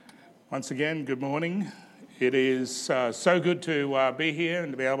Once again, good morning. It is so good to be here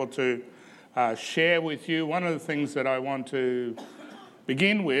and to be able to share with you. One of the things that I want to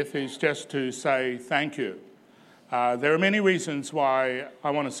begin with is just to say thank you. There are many reasons why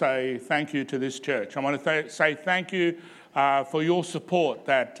I want to say thank you to this church. I want to say thank you for your support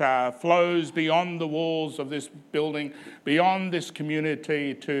that flows beyond the walls of this building, beyond this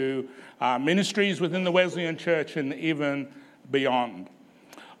community to ministries within the Wesleyan Church and even beyond.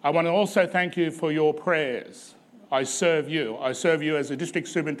 I want to also thank you for your prayers. I serve you. I serve you as a district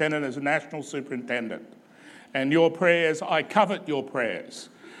superintendent, as a national superintendent. And your prayers, I covet your prayers.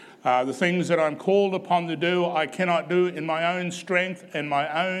 The things that I'm called upon to do, I cannot do in my own strength and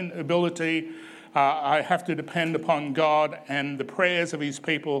my own ability. I have to depend upon God and the prayers of his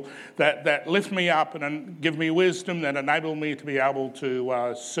people that lift me up and give me wisdom, that enable me to be able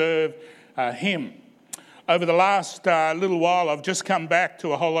to serve him. Over the last little while, I've just come back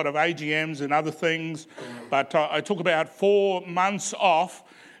to a whole lot of AGMs and other things, but I took about 4 months off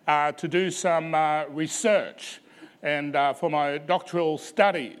to do some research and for my doctoral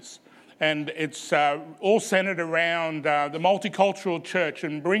studies. And it's all centred around the multicultural church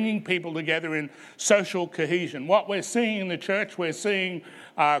and bringing people together in social cohesion. What we're seeing in the church, we're seeing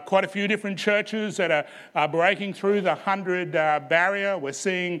quite a few different churches that are breaking through the 100 barrier. We're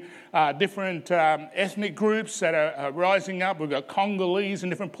seeing different ethnic groups that are rising up. We've got Congolese in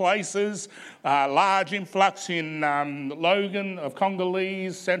different places, large influx in Logan of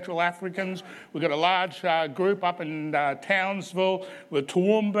Congolese, Central Africans. We've got a large group up in Townsville with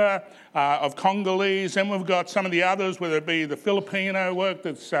Toowoomba of Congolese. And we've got some of the others, whether it be the Filipino work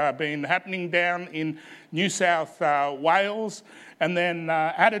that's been happening down in New South Wales. And then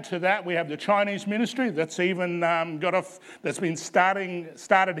added to that, we have the Chinese ministry that's even that's been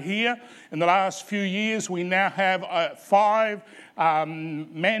started here. In the last few years, we now have 5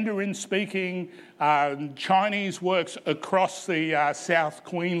 Mandarin-speaking Chinese works across the South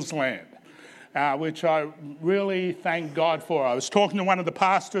Queensland, which I really thank God for. I was talking to one of the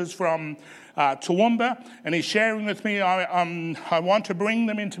pastors from Toowoomba, and he's sharing with me, I want to bring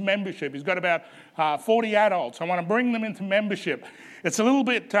them into membership. He's got about 40 adults. I want to bring them into membership. It's a little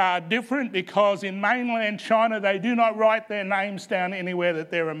bit different because in mainland China, they do not write their names down anywhere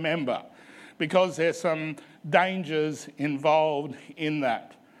that they're a member because there's some dangers involved in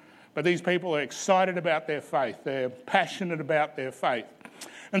that. But these people are excited about their faith. They're passionate about their faith.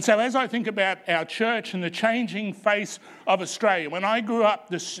 And so as I think about our church and the changing face of Australia, when I grew up,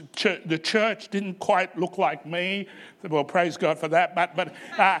 the church didn't quite look like me. Well, praise God for that. But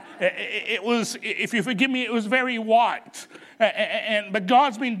it was, if you forgive me, it was very white. But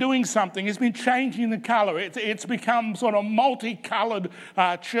God's been doing something. He's been changing the colour. It's become sort of multicoloured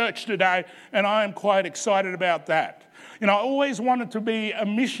church today, and I am quite excited about that. You know, I always wanted to be a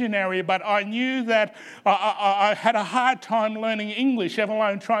missionary, but I knew that I had a hard time learning English, let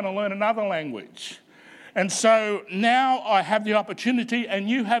alone trying to learn another language. And so now I have the opportunity, and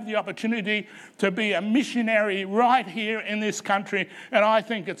you have the opportunity to be a missionary right here in this country, and I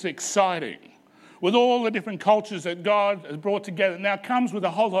think it's exciting. With all the different cultures that God has brought together, now it comes with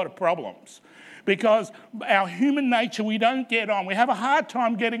a whole lot of problems. Because our human nature, we don't get on. We have a hard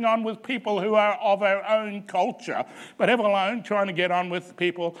time getting on with people who are of our own culture, but ever alone trying to get on with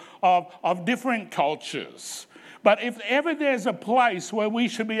people of different cultures. But if ever there's a place where we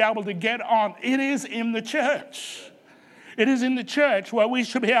should be able to get on, it is in the church. It is in the church where we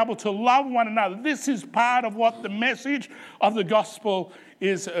should be able to love one another. This is part of what the message of the gospel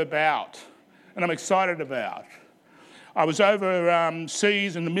is about, and I'm excited about. I was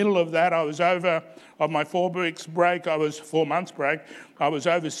overseas in the middle of that. I was over of my 4 months break. I was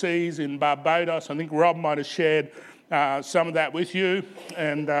overseas in Barbados. I think Rob might have shared some of that with you.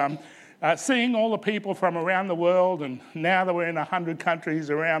 And seeing all the people from around the world, and now that we're in 100 countries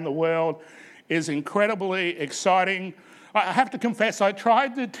around the world, is incredibly exciting. I have to confess, I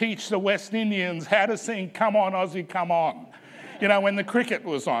tried to teach the West Indians how to sing "Come On, Aussie, Come On." You know, when the cricket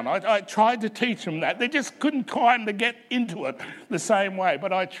was on, I tried to teach them that. They just couldn't kind of get into it the same way,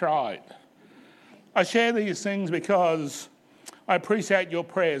 but I tried. I share these things because I appreciate your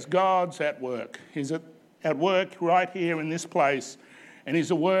prayers. God's at work. He's at work right here in this place, and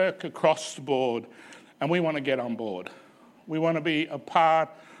he's at work across the board, and we want to get on board. We want to be a part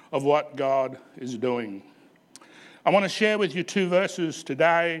of what God is doing. I want to share with you 2 verses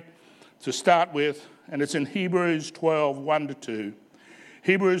today to start with, and it's in Hebrews 12, 1-2.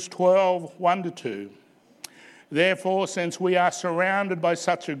 Hebrews 12, 1-2. Therefore, since we are surrounded by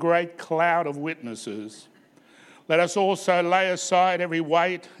such a great cloud of witnesses, let us also lay aside every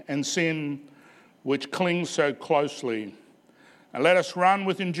weight and sin which clings so closely, And let us run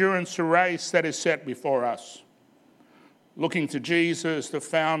with endurance the race that is set before us, looking to Jesus, the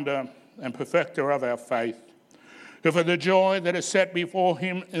founder and perfecter of our faith, who for the joy that is set before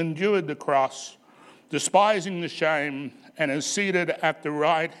him endured the cross, despising the shame, and is seated at the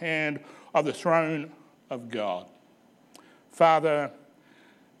right hand of the throne of God. Father,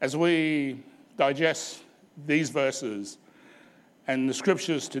 as we digest these verses and the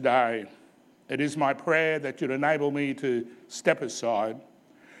scriptures today, it is my prayer that you'd enable me to step aside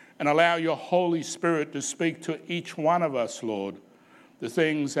and allow your Holy Spirit to speak to each one of us, Lord, the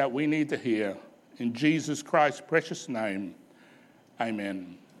things that we need to hear. In Jesus Christ's precious name,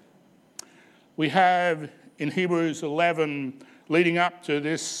 amen. We have in Hebrews 11, leading up to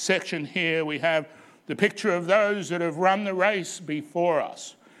this section here, we have the picture of those that have run the race before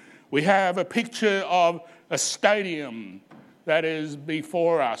us. We have a picture of a stadium that is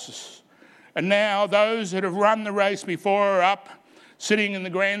before us. And now those that have run the race before are up, sitting in the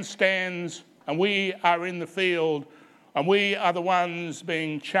grandstands, and we are in the field, and we are the ones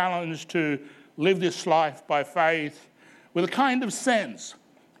being challenged to live this life by faith with a kind of sense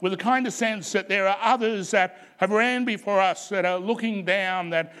that there are others that have ran before us, that are looking down,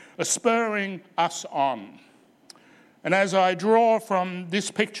 that are spurring us on. And as I draw from this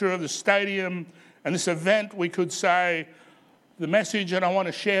picture of the stadium and this event, we could say, the message that I want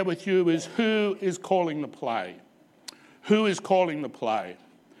to share with you is who is calling the play? Who is calling the play?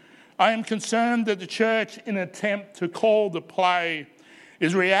 I am concerned that the church, in an attempt to call the play,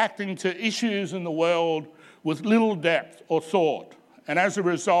 is reacting to issues in the world with little depth or thought, and as a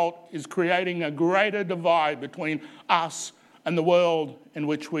result is creating a greater divide between us and the world in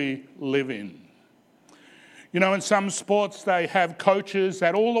which we live in. You know, in some sports they have coaches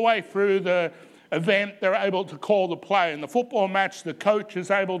that all the way through the event, they're able to call the play. In the football match, the coach is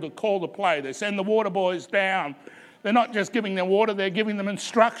able to call the play. They send the water boys down. They're not just giving them water, they're giving them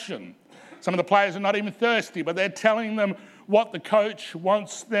instruction. Some of the players are not even thirsty, but they're telling them what the coach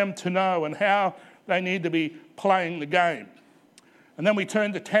wants them to know and how they need to be playing the game. And then we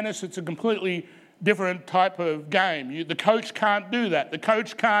turn to tennis. It's a completely different type of game. The coach can't do that. The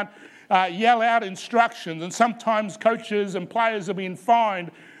coach can't yell out instructions, and sometimes coaches and players are being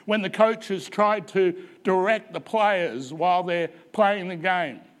fined when the coach has tried to direct the players while they're playing the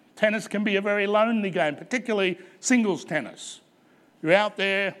game. Tennis can be a very lonely game, particularly singles tennis. You're out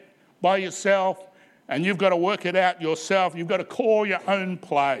there by yourself and you've got to work it out yourself. You've got to call your own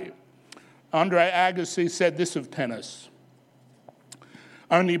play. Andre Agassi said this of tennis: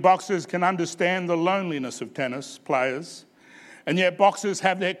 only boxers can understand the loneliness of tennis players, and yet boxers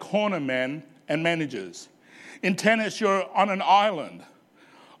have their corner men and managers. In tennis, you're on an island.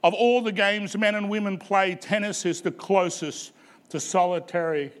 Of all the games men and women play, tennis is the closest to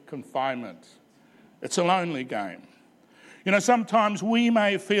solitary confinement. It's a lonely game. You know, sometimes we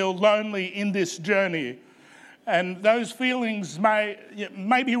may feel lonely in this journey, and those feelings may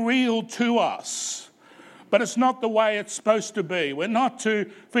be real to us, but it's not the way it's supposed to be. We're not to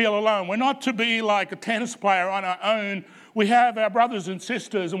feel alone. We're not to be like a tennis player on our own. We have our brothers and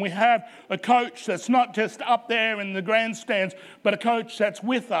sisters, and we have a coach that's not just up there in the grandstands, but a coach that's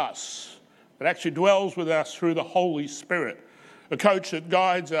with us, that actually dwells with us through the Holy Spirit, a coach that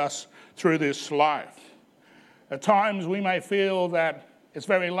guides us through this life. At times we may feel that it's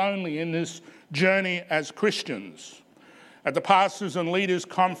very lonely in this journey as Christians. At the Pastors and Leaders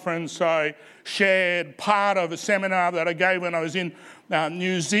Conference, I shared part of a seminar that I gave when I was in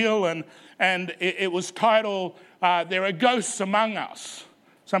New Zealand, and it was titled, There Are Ghosts Among Us.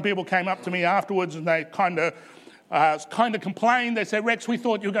 Some people came up to me afterwards and they kind of complained. They said, Rex, we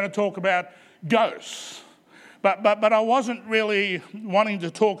thought you were going to talk about ghosts. But I wasn't really wanting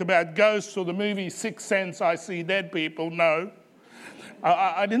to talk about ghosts or the movie Sixth Sense, I See Dead People. No.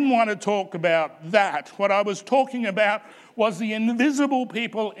 I didn't want to talk about that. What I was talking about was the invisible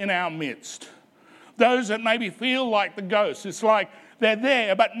people in our midst. Those that maybe feel like the ghosts. It's like they're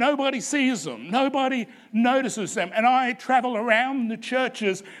there, but nobody sees them. Nobody notices them. And I travel around the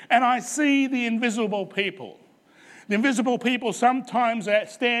churches and I see the invisible people. The invisible people sometimes are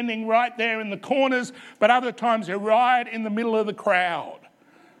standing right there in the corners, but other times they're right in the middle of the crowd.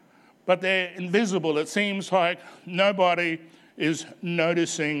 But they're invisible. It seems like nobody is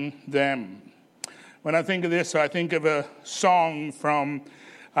noticing them. When I think of this, I think of a song from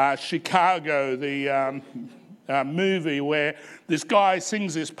Chicago, the movie where this guy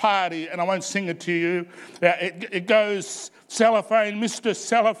sings this party, and I won't sing it to you. It goes, Cellophane, Mr.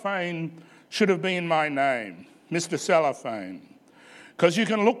 Cellophane should have been my name, Mr. Cellophane. Because you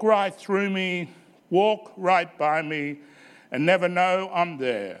can look right through me, walk right by me, and never know I'm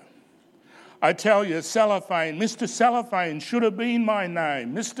there. I tell you, Cellophane, Mr. Cellophane should have been my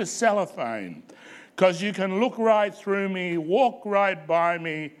name, Mr. Cellophane, because you can look right through me, walk right by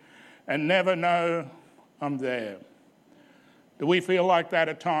me, and never know I'm there. Do we feel like that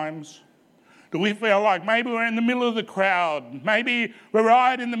at times? Do we feel like maybe we're in the middle of the crowd? Maybe we're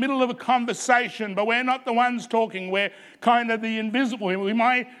right in the middle of a conversation, but we're not the ones talking. We're kind of the invisible. We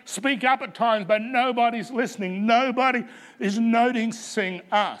might speak up at times, but nobody's listening. Nobody is noticing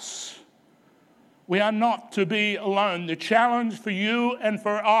us. We are not to be alone. The challenge for you and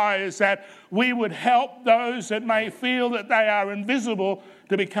for I is that we would help those that may feel that they are invisible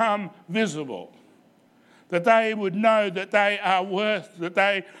to become visible. That they would know that they are worth, that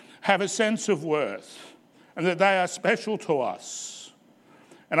they have a sense of worth, and that they are special to us.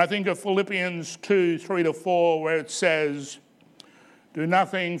 And I think of Philippians 2:3-4, where it says, "Do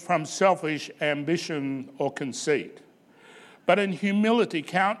nothing from selfish ambition or conceit, but in humility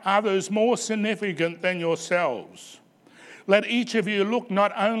count others more significant than yourselves. Let each of you look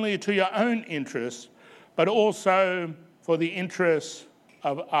not only to your own interests, but also for the interests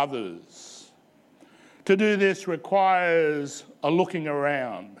of others." To do this requires a looking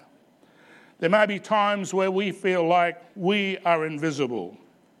around. There may be times where we feel like we are invisible.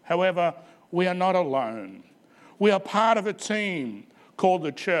 However, we are not alone. We are part of a team called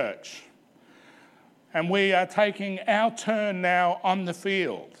the church. And we are taking our turn now on the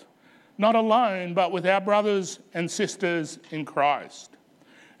field. Not alone, but with our brothers and sisters in Christ.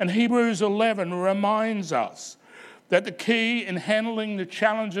 And Hebrews 11 reminds us that the key in handling the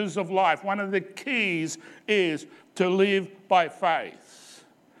challenges of life, one of the keys is to live by faith.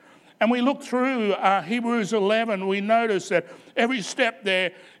 And we look through Hebrews 11, we notice that every step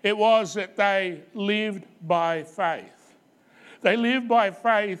there, it was that they lived by faith. They lived by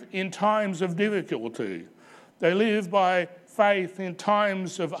faith in times of difficulty. They lived by faith in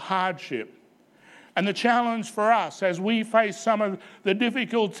times of hardship. And the challenge for us as we face some of the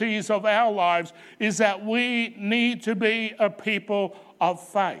difficulties of our lives is that we need to be a people of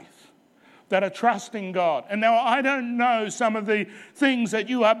faith that are trusting God. And now I don't know some of the things that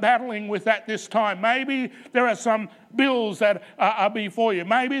you are battling with at this time. Maybe there are some bills that are before you.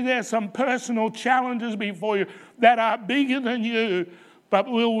 Maybe there's some personal challenges before you that are bigger than you, but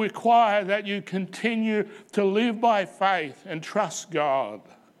will require that you continue to live by faith and trust God.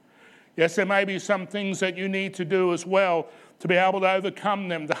 Yes, there may be some things that you need to do as well to be able to overcome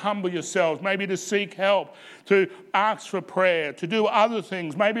them, to humble yourselves, maybe to seek help, to ask for prayer, to do other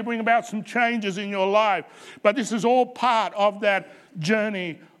things, maybe bring about some changes in your life. But this is all part of that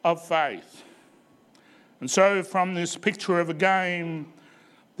journey of faith. And so from this picture of a game,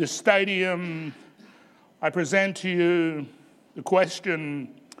 this stadium, I present to you the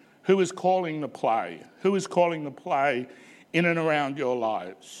question, who is calling the play? Who is calling the play in and around your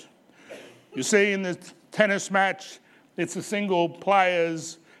lives? You see, in the tennis match, it's the single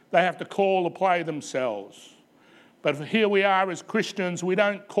players, they have to call the play themselves. But here we are as Christians, we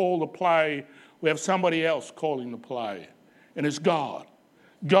don't call the play, we have somebody else calling the play. And it's God.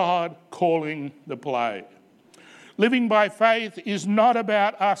 God calling the play. Living by faith is not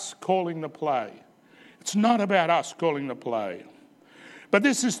about us calling the play. It's not about us calling the play. But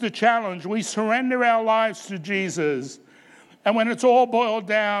this is the challenge. We surrender our lives to Jesus. And when it's all boiled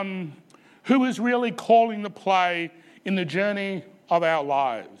down, who is really calling the play in the journey of our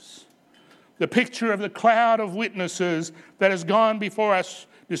lives? The picture of the cloud of witnesses that has gone before us,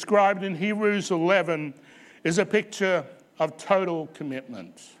 described in Hebrews 11, is a picture of total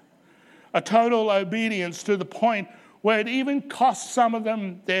commitment. A total obedience to the point where it even costs some of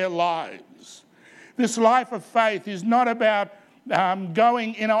them their lives. This life of faith is not about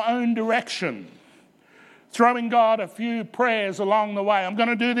going in our own direction, throwing God a few prayers along the way. I'm going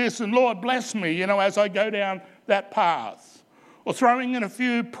to do this and Lord bless me, as I go down that path. Or throwing in a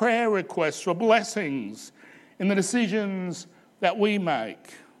few prayer requests for blessings in the decisions that we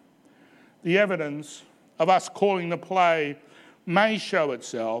make. The evidence of us calling the play may show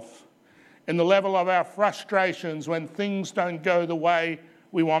itself in the level of our frustrations when things don't go the way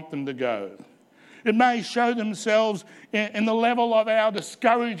we want them to go. It may show themselves in the level of our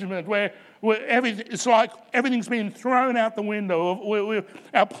discouragement where it's like everything's been thrown out the window.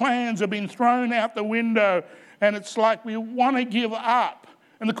 Our plans have been thrown out the window and it's like we want to give up.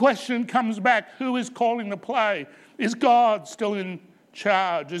 And the question comes back, who is calling the play? Is God still in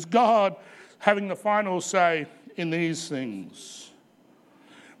charge? Is God having the final say in these things?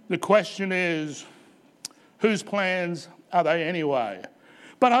 The question is, whose plans are they anyway?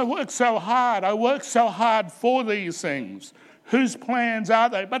 But I work so hard for these things. Whose plans are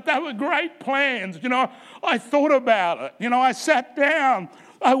they? But they were great plans. I thought about it. I sat down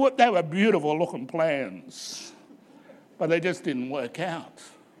They were beautiful looking plans, but they just didn't work out.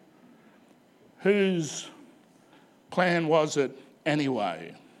 Whose plan was it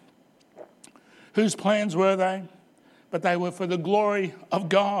anyway? Whose plans were they? But they were for the glory of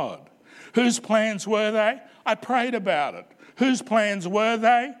God. Whose plans were they? I prayed about it. Whose plans were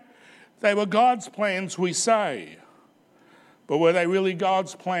they? They were God's plans, we say. But were they really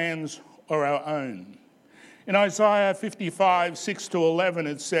God's plans or our own? In Isaiah 55, 6-11,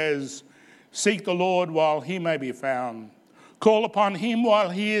 it says, "Seek the Lord while he may be found. Call upon him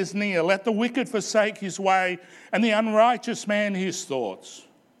while he is near. Let the wicked forsake his way, and the unrighteous man his thoughts.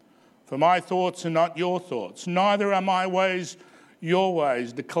 For my thoughts are not your thoughts, neither are my ways your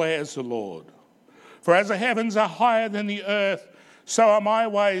ways, declares the Lord. For as the heavens are higher than the earth, so are my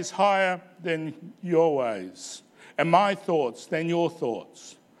ways higher than your ways, and my thoughts than your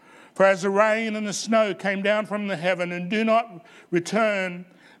thoughts. For as the rain and the snow came down from the heaven and do not return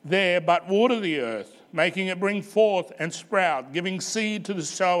there, but water the earth, making it bring forth and sprout, giving seed to the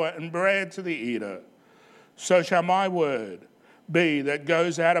sower and bread to the eater, so shall my word be that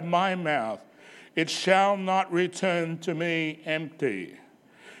goes out of my mouth. It shall not return to me empty."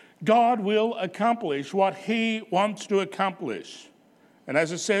 God will accomplish what he wants to accomplish. And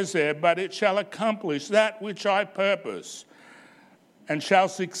as it says there, "But it shall accomplish that which I purpose, and shall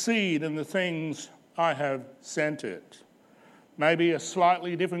succeed in the things I have sent it." Maybe a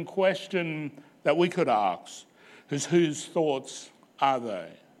slightly different question that we could ask is, whose thoughts are they?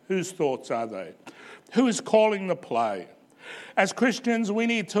 Whose thoughts are they? Who is calling the play? As Christians, we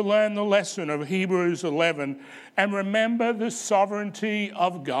need to learn the lesson of Hebrews 11 and remember the sovereignty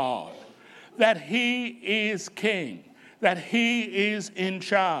of God, that he is king, that he is in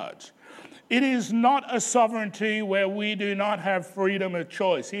charge. It is not a sovereignty where we do not have freedom of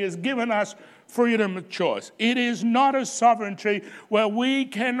choice. He has given us freedom of choice. It is not a sovereignty where we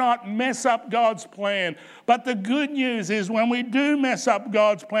cannot mess up God's plan. But the good news is when we do mess up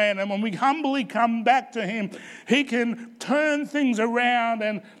God's plan and when we humbly come back to him, he can turn things around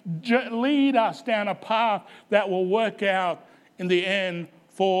and lead us down a path that will work out in the end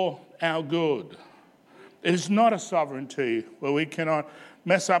for our good. It is not a sovereignty where we cannot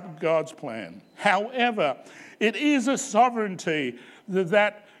mess up God's plan. However, it is a sovereignty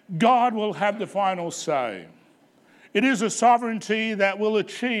that God will have the final say. It is a sovereignty that will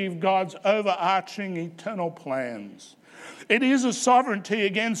achieve God's overarching eternal plans. It is a sovereignty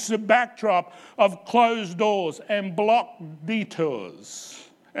against the backdrop of closed doors and blocked detours.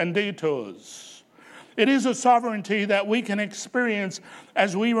 It is a sovereignty that we can experience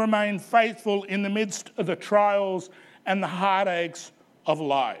as we remain faithful in the midst of the trials and the heartaches of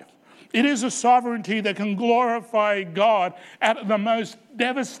life. It is a sovereignty that can glorify God at the most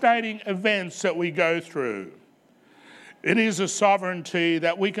devastating events that we go through. It is a sovereignty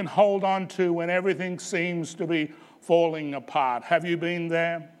that we can hold on to when everything seems to be falling apart. Have you been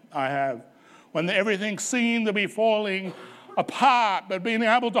there? I have. When everything seemed to be falling apart, but being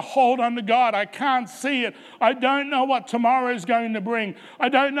able to hold on to God. I can't see it. I don't know what tomorrow is going to bring. I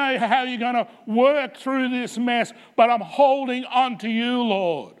don't know how you're going to work through this mess, but I'm holding on to you,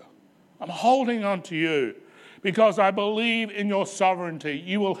 Lord. I'm holding on to you because I believe in your sovereignty.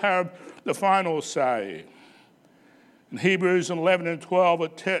 You will have the final say. In Hebrews 11 and 12,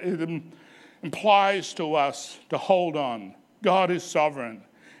 it implies to us to hold on. God is sovereign.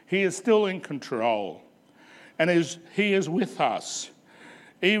 He is still in control. And he is with us,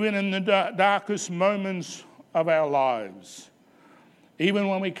 even in the darkest moments of our lives. Even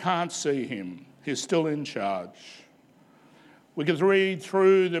when we can't see him, he's still in charge. We could read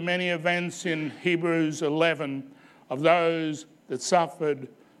through the many events in Hebrews 11 of those that suffered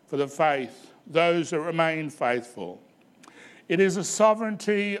for the faith, those that remained faithful. It is a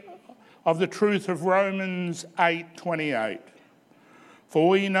sovereignty of the truth of Romans 8:28. For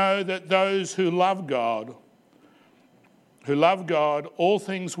we know that those who love God, all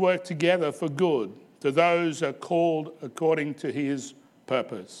things work together for good to those who are called according to his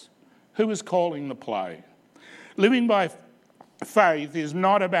purpose. Who is calling the play? Living by faith is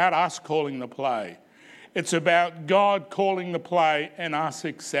not about us calling the play. It's about God calling the play and us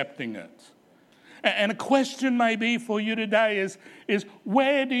accepting it. And a question maybe for you today is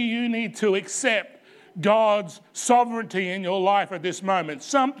where do you need to accept God's sovereignty in your life at this moment?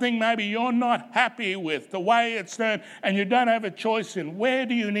 Something maybe you're not happy with, the way it's done, and you don't have a choice in. Where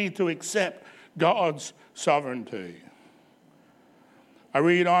do you need to accept God's sovereignty? I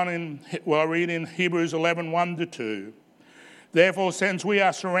read in Hebrews 11, 1-2. Therefore, since we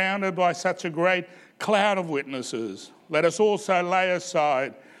are surrounded by such a great cloud of witnesses, let us also lay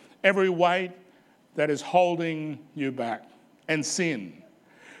aside every weight that is holding you back and sin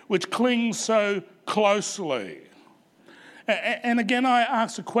which clings so closely. And again, I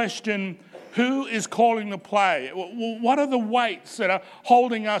ask the question, who is calling the play? What are the weights that are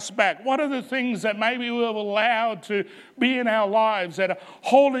holding us back? What are the things that maybe we've allowed to be in our lives that are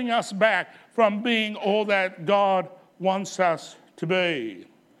holding us back from being all that God wants us to be?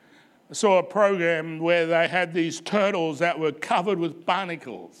 I saw a program where they had these turtles that were covered with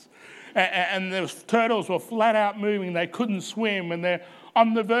barnacles. And the turtles were flat out moving. They couldn't swim, and they're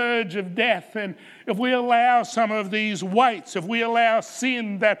on the verge of death. And if we allow some of these weights, if we allow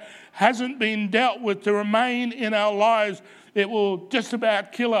sin that hasn't been dealt with to remain in our lives, it will just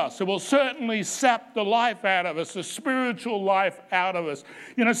about kill us. It will certainly sap the life out of us, the spiritual life out of us.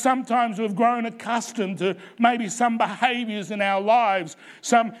 You know, sometimes we've grown accustomed to maybe some behaviours in our lives,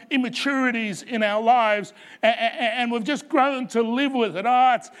 some immaturities in our lives, and we've just grown to live with it.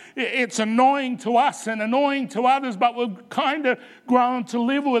 It's annoying to us and annoying to others, but we've kind of grown to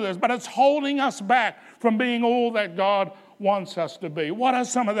live with it. But it's holding us back from being all that God wants us to be. What are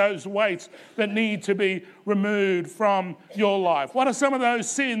some of those weights that need to be removed from your life? What are some of those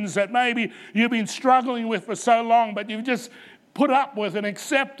sins that maybe you've been struggling with for so long, but you've just put up with and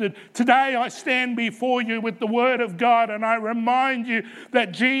accepted? Today I stand before you with the Word of God, and I remind you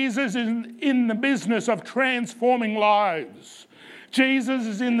that Jesus is in the business of transforming lives. Jesus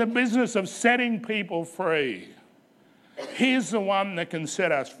is in the business of setting people free. He's the one that can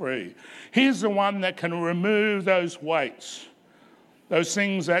set us free. He's the one that can remove those weights, those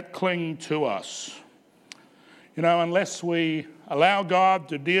things that cling to us. You know, unless we allow God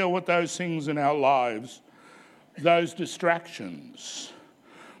to deal with those things in our lives, those distractions,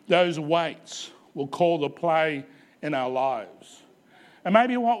 those weights will call the play in our lives. And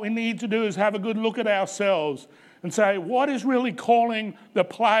maybe what we need to do is have a good look at ourselves and say, what is really calling the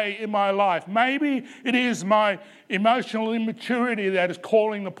play in my life? Maybe it is my emotional immaturity that is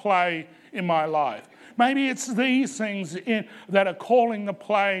calling the play in my life. Maybe it's these things that are calling the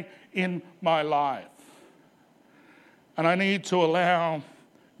play in my life. And I need to allow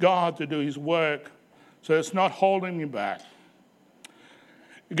God to do his work so it's not holding me back.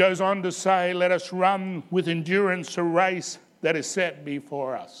 It goes on to say, let us run with endurance a race that is set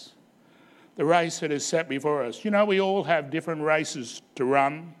before us. The race that is set before us. You know, we all have different races to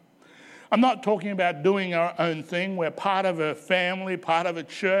run. I'm not talking about doing our own thing. We're part of a family, part of a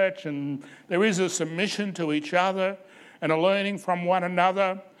church, and there is a submission to each other and a learning from one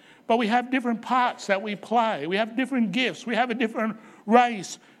another. But we have different parts that we play. We have different gifts. We have a different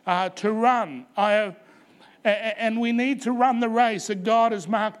race to run. And we need to run the race that God has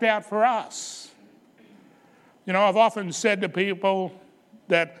marked out for us. You know, I've often said to people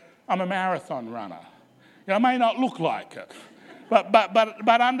that I'm a marathon runner. You know, I may not look like it,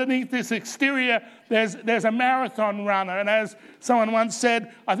 but underneath this exterior, there's a marathon runner. And as someone once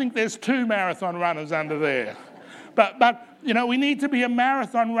said, I think there's 2 marathon runners under there. But you know, we need to be a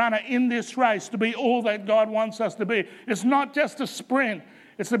marathon runner in this race to be all that God wants us to be. It's not just a sprint.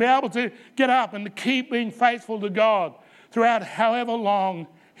 It's to be able to get up and to keep being faithful to God throughout however long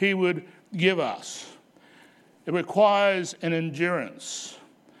he would give us. It requires an endurance.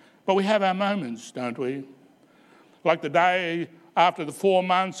 But we have our moments, don't we? Like the day after the 4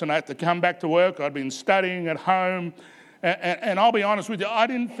 months and I had to come back to work, I'd been studying at home. And I'll be honest with you, I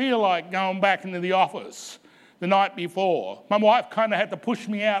didn't feel like going back into the office the night before. My wife kind of had to push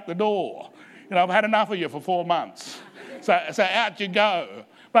me out the door. You know, I've had enough of you for 4 months. So out you go.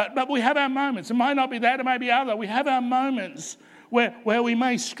 But we have our moments. It might not be that, it may be other. We have our moments where we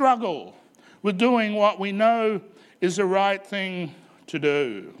may struggle with doing what we know is the right thing to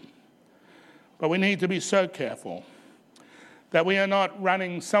do. But we need to be so careful that we are not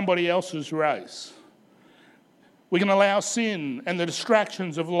running somebody else's race. We can allow sin and the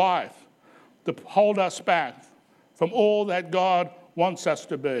distractions of life to hold us back from all that God wants us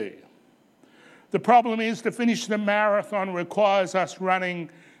to be. The problem is to finish the marathon requires us running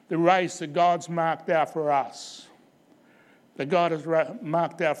the race that God's marked out for us. That God has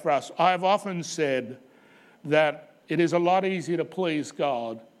marked out for us. I've often said that it is a lot easier to please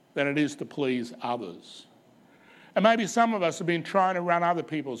God than it is to please others. And maybe some of us have been trying to run other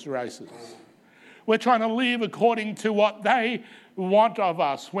people's races. We're trying to live according to what they want of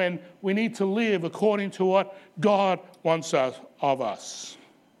us when we need to live according to what God wants of us.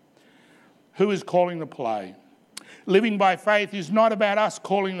 Who is calling the play? Living by faith is not about us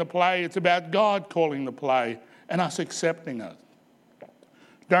calling the play, it's about God calling the play and us accepting it.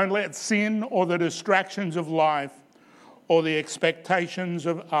 Don't let sin or the distractions of life or the expectations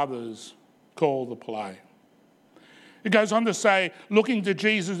of others call the play. It goes on to say, looking to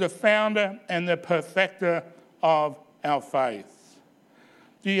Jesus, the founder and the perfecter of our faith.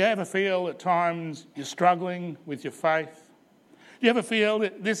 Do you ever feel at times you're struggling with your faith? Do you ever feel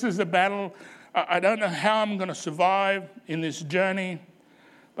that this is a battle? I don't know how I'm going to survive in this journey,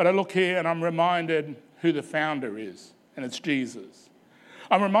 but I look here and I'm reminded who the founder is, and it's Jesus.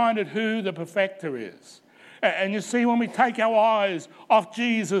 I'm reminded who the perfecter is. And you see, when we take our eyes off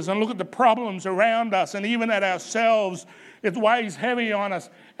Jesus and look at the problems around us and even at ourselves, it weighs heavy on us,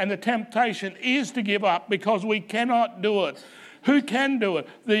 and the temptation is to give up because we cannot do it. Who can do it?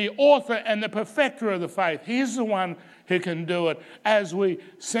 The author and the perfecter of the faith. He's the one who can do it as we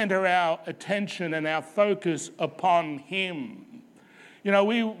center our attention and our focus upon him. You know,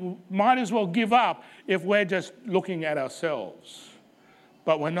 we might as well give up if we're just looking at ourselves.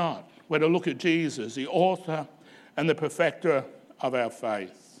 But we're not. We're to look at Jesus, the author and the perfecter of our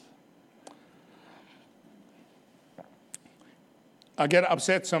faith. I get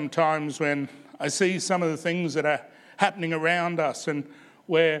upset sometimes when I see some of the things that are happening around us and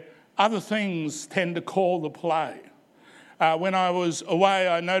where other things tend to call the play. When I was away,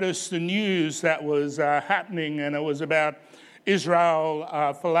 I noticed the news that was happening, and it was about Israel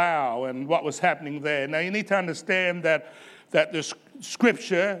Folau and what was happening there. Now, you need to understand that the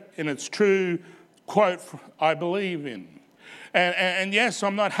scripture, in its true quote, I believe in. And yes,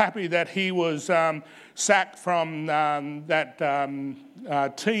 I'm not happy that he was sacked from that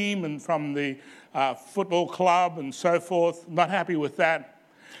team and from the football club and so forth. I'm not happy with that.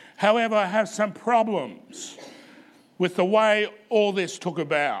 However, I have some problems with the way all this took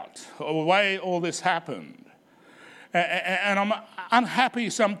about, or the way all this happened. And I'm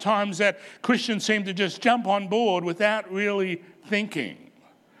unhappy sometimes that Christians seem to just jump on board without really thinking.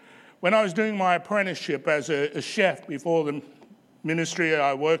 When I was doing my apprenticeship as a chef before the ministry,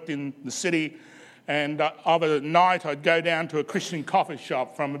 I worked in the city, and of a night I'd go down to a Christian coffee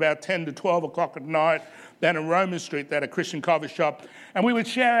shop from about 10 to 12 o'clock at night, down in Roma Street, they had a Christian coffee shop, and we would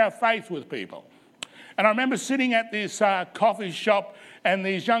share our faith with people. And I remember sitting at this coffee shop, and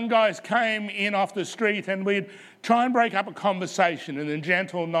these young guys came in off the street, and we'd try and break up a conversation in a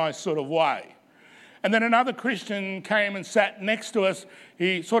gentle, nice sort of way. And then another Christian came and sat next to us.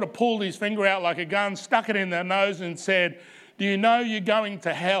 He sort of pulled his finger out like a gun, stuck it in their nose and said, "Do you know you're going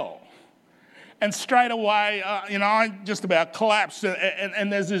to hell?" And straight away, I just about collapsed.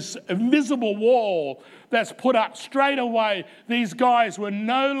 And there's this invisible wall that's put up straight away. These guys were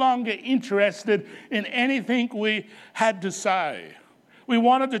no longer interested in anything we had to say. We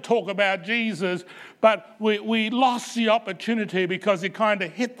wanted to talk about Jesus, but we lost the opportunity because it kind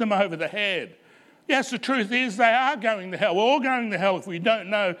of hit them over the head. Yes, the truth is they are going to hell. We're all going to hell if we don't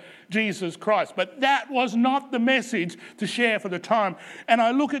know Jesus Christ. But that was not the message to share for the time. And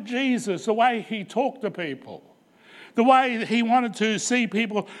I look at Jesus, the way he talked to people, the way he wanted to see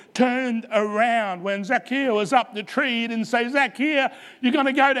people turned around. When Zacchaeus was up the tree, he didn't say, "Zacchaeus, you're going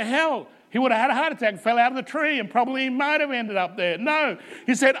to go to hell." He would have had a heart attack, fell out of the tree, and probably might have ended up there. No,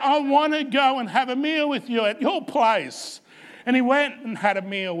 he said, "I want to go and have a meal with you at your place." And he went and had a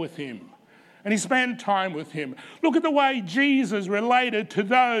meal with him. And he spent time with him. Look at the way Jesus related to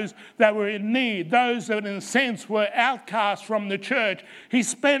those that were in need, those that in a sense were outcasts from the church. He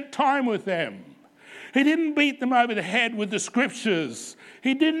spent time with them. He didn't beat them over the head with the scriptures.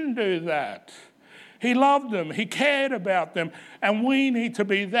 He didn't do that. He loved them. He cared about them. And we need to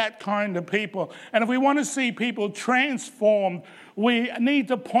be that kind of people. And if we want to see people transformed, we need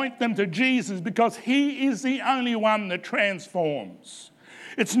to point them to Jesus, because he is the only one that transforms.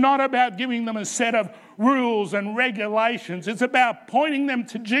 It's not about giving them a set of rules and regulations. It's about pointing them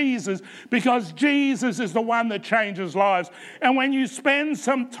to Jesus, because Jesus is the one that changes lives. And when you spend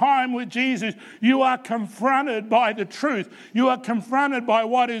some time with Jesus, you are confronted by the truth. You are confronted by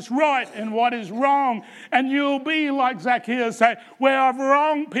what is right and what is wrong. And you'll be like Zacchaeus, say, "Where I've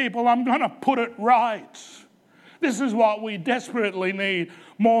wronged people, I'm going to put it right." This is what we desperately need,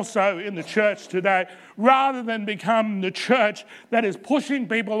 more so in the church today, rather than become the church that is pushing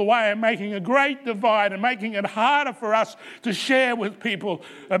people away and making a great divide and making it harder for us to share with people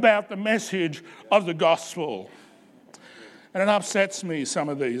about the message of the gospel. And it upsets me, some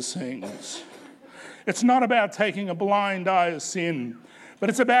of these things. It's not about taking a blind eye of sin, but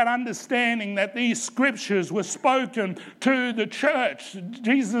it's about understanding that these scriptures were spoken to the church.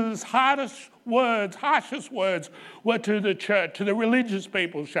 Jesus' harshest words were to the church, to the religious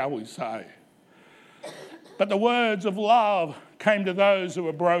people, shall we say. But the words of love came to those who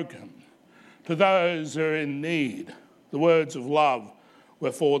were broken, to those who are in need. The words of love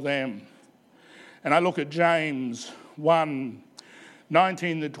were for them. And I look at James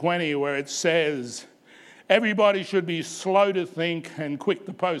 1:19 to 20, where it says, everybody should be slow to think and quick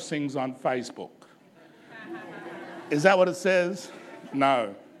to post things on Facebook. Is that what it says?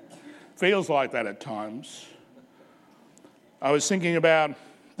 No. Feels like that at times. I was thinking about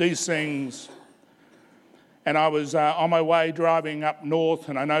these things, and I was on my way driving up north,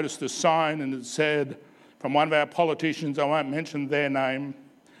 and I noticed a sign, and it said, from one of our politicians, I won't mention their name,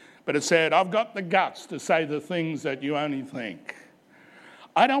 but it said, "I've got the guts to say the things that you only think."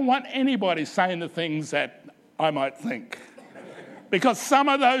 I don't want anybody saying the things that I might think, because some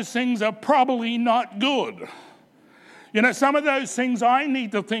of those things are probably not good. You know, some of those things I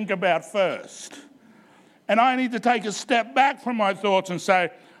need to think about first. And I need to take a step back from my thoughts and say,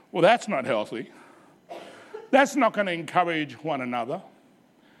 well, that's not healthy. That's not going to encourage one another.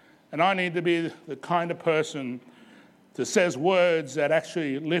 And I need to be the kind of person that says words that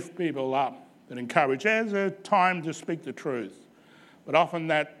actually lift people up, that encourage. There's a time to speak the truth. But often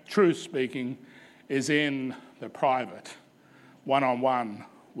that truth speaking is in the private, one-on-one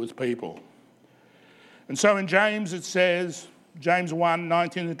with people. And so in James it says, James 1,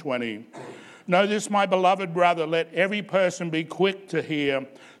 19 and 20, "Know this, my beloved brother, let every person be quick to hear,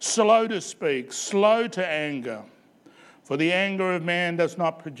 slow to speak, slow to anger. For the anger of man does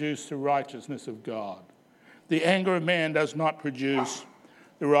not produce the righteousness of God." The anger of man does not produce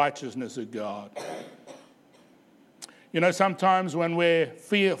the righteousness of God. You know, sometimes when we're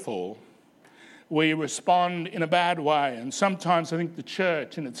fearful, we respond in a bad way. And sometimes I think the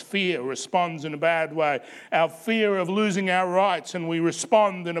church in its fear responds in a bad way. Our fear of losing our rights, and we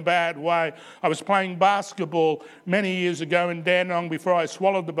respond in a bad way. I was playing basketball many years ago in Dandenong before I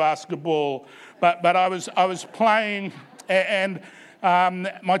swallowed the basketball. But I was playing, and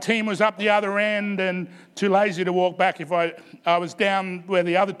my team was up the other end and too lazy to walk back if I was down where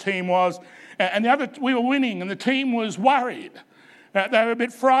the other team was. And we were winning, and the team was worried. They were a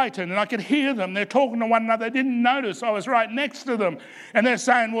bit frightened, and I could hear them. They're talking to one another. They didn't notice I was right next to them. And they're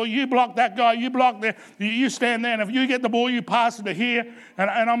saying, well, you block that guy, you block there, you stand there, and if you get the ball, you pass it to here. And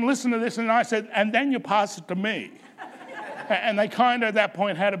I'm listening to this, and I said, and then you pass it to me. And they kind of, at that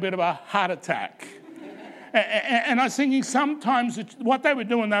point, had a bit of a heart attack. And I was thinking sometimes what they were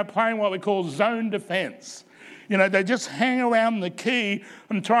doing, they were playing what we call zone defense. You know, they just hang around the key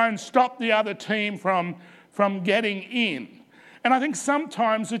and try and stop the other team from getting in. And I think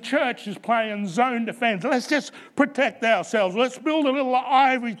sometimes the church is playing zone defense. Let's just protect ourselves. Let's build a little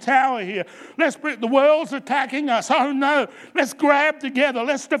ivory tower here. The world's attacking us. Oh no, let's grab together.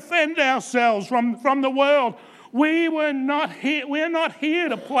 Let's defend ourselves from the world. We're not here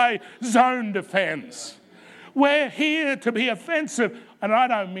to play zone defense. We're here to be offensive. And I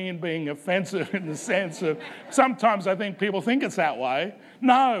don't mean being offensive in the sense of, sometimes I think people think it's that way.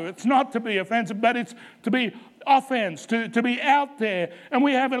 No, it's not to be offensive, but it's to be offense, to be out there. And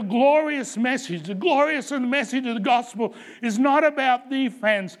we have a glorious message. The glorious message of the gospel is not about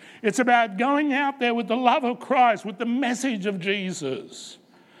defense. It's about going out there with the love of Christ, with the message of Jesus,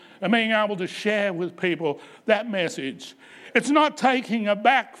 and being able to share with people that message. It's not taking a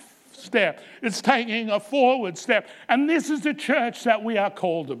back step. It's taking a forward step. And this is the church that we are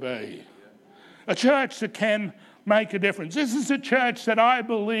called to be. A church that can make a difference. This is a church that I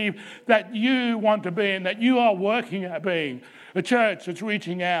believe that you want to be and that you are working at being. A church that's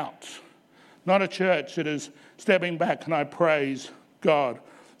reaching out. Not a church that is stepping back, and I praise God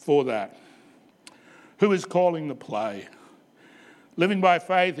for that. Who is calling the play? Living by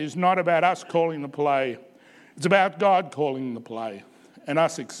faith is not about us calling the play. It's about God calling the play and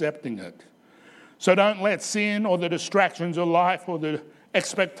us accepting it. So don't let sin or the distractions of life or the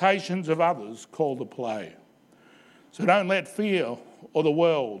expectations of others call the play. So don't let fear or the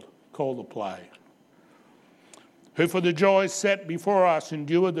world call the play. Who for the joy set before us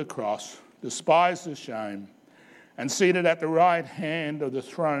endured the cross, despised the shame, and seated at the right hand of the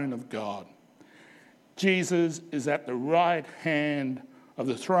throne of God. Jesus is at the right hand of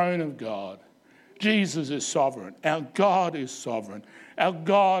the throne of God. Jesus is sovereign. Our God is sovereign. Our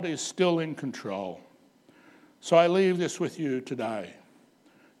God is still in control. So I leave this with you today.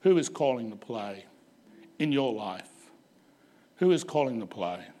 Who is calling the play in your life? Who is calling the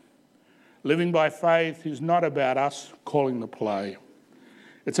play? Living by faith is not about us calling the play.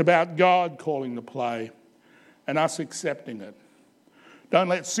 It's about God calling the play and us accepting it. Don't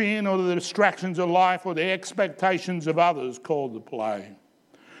let sin or the distractions of life or the expectations of others call the play.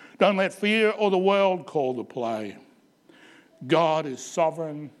 Don't let fear or the world call the play. God is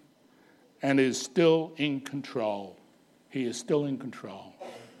sovereign and is still in control. He is still in control.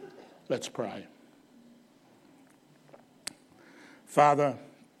 Let's pray. Father,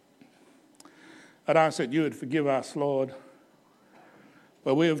 I'd ask that you would forgive us, Lord,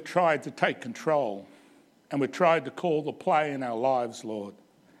 but we have tried to take control and we've tried to call the play in our lives, Lord.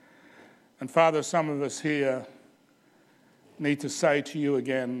 And Father, some of us here need to say to you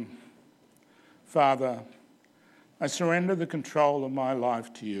again, Father, I surrender the control of my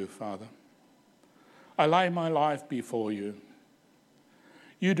life to you, Father. I lay my life before you.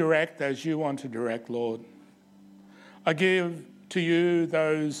 You direct as you want to direct, Lord. I give to you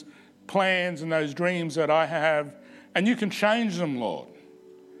those plans and those dreams that I have, and you can change them, Lord.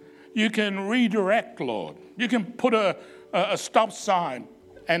 You can redirect, Lord. You can put a stop sign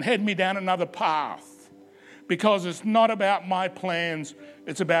and head me down another path, because it's not about my plans,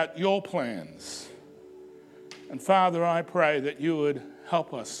 it's about your plans. And Father, I pray that you would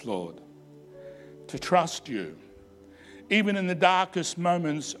help us, Lord, to trust you, even in the darkest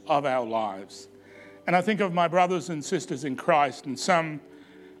moments of our lives. And I think of my brothers and sisters in Christ, and some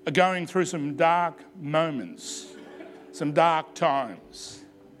are going through some dark moments, some dark times,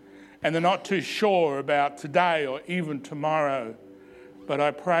 and they're not too sure about today or even tomorrow. But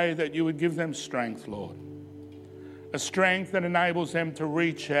I pray that you would give them strength, Lord, a strength that enables them to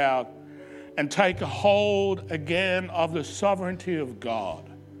reach out and take a hold again of the sovereignty of God,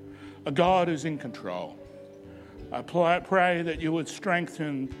 a God who's in control. I pray that you would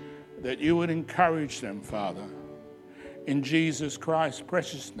strengthen, that you would encourage them, Father. In Jesus Christ's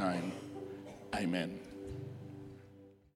precious name, amen.